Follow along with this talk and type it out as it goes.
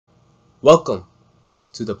Welcome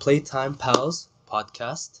to the Playtime Pals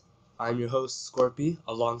podcast. I'm your host, Scorpy,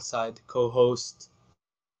 alongside co-host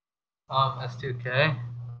S2K.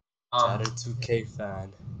 Chatter2K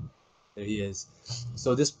fan. There he is.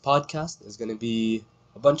 So this podcast is going to be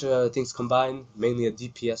a bunch of things combined, mainly a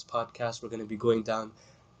DPS podcast. We're going to be going down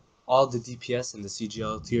all the DPS in the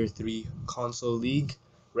CGL Tier 3 console league,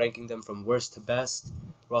 ranking them from worst to best.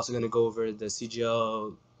 We're also going to go over the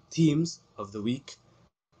CGL teams of the week,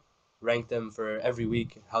 rank them for every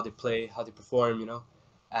week, how they play, how they perform.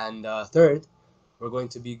 And third, we're going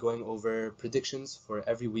to be going over predictions for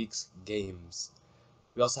every week's games.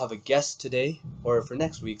 We also have a guest today, or for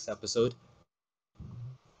next week's episode,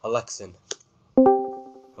 Alexin.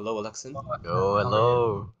 Hello, Alexin. Yo,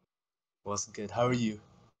 hello. What's good? How are you?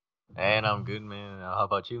 And I'm good, man. How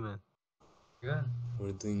about you, man? Good.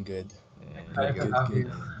 We're doing good. Excited to have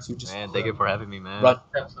you. So just Man, thank you for having me, man. brought,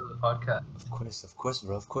 Episode of the podcast. of course,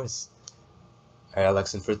 bro, of course. All right,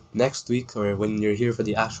 Alexin, for next week or when you're here for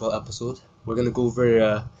the actual episode, we're gonna go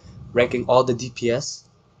over ranking all the DPS,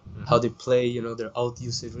 how they play, their ult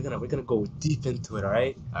usage. We're gonna go deep into it. All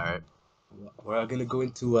right. All right. We're gonna go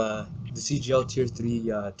into the CGL Tier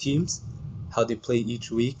 3 teams, how they play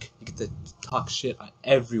each week. You get to talk shit on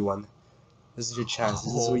everyone. This is your chance.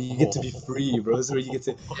 This is where you get to be free, bro. This is where you get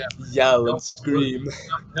to yell and scream.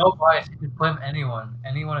 No bias. You can blame anyone.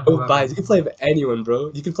 Anyone and No whoever. bias. You can play anyone,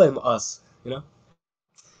 bro. You can play us.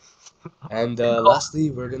 And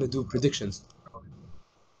lastly, we're gonna do predictions. All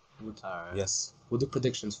right. Yes, we'll do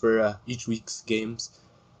predictions for each week's games.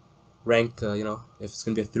 Rank, if it's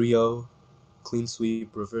gonna be a 3-0, clean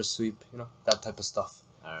sweep, reverse sweep, that type of stuff.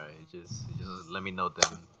 All right. Just let me know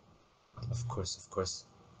then. Of course.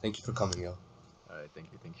 Thank you for coming, yo. All right. Thank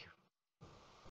you.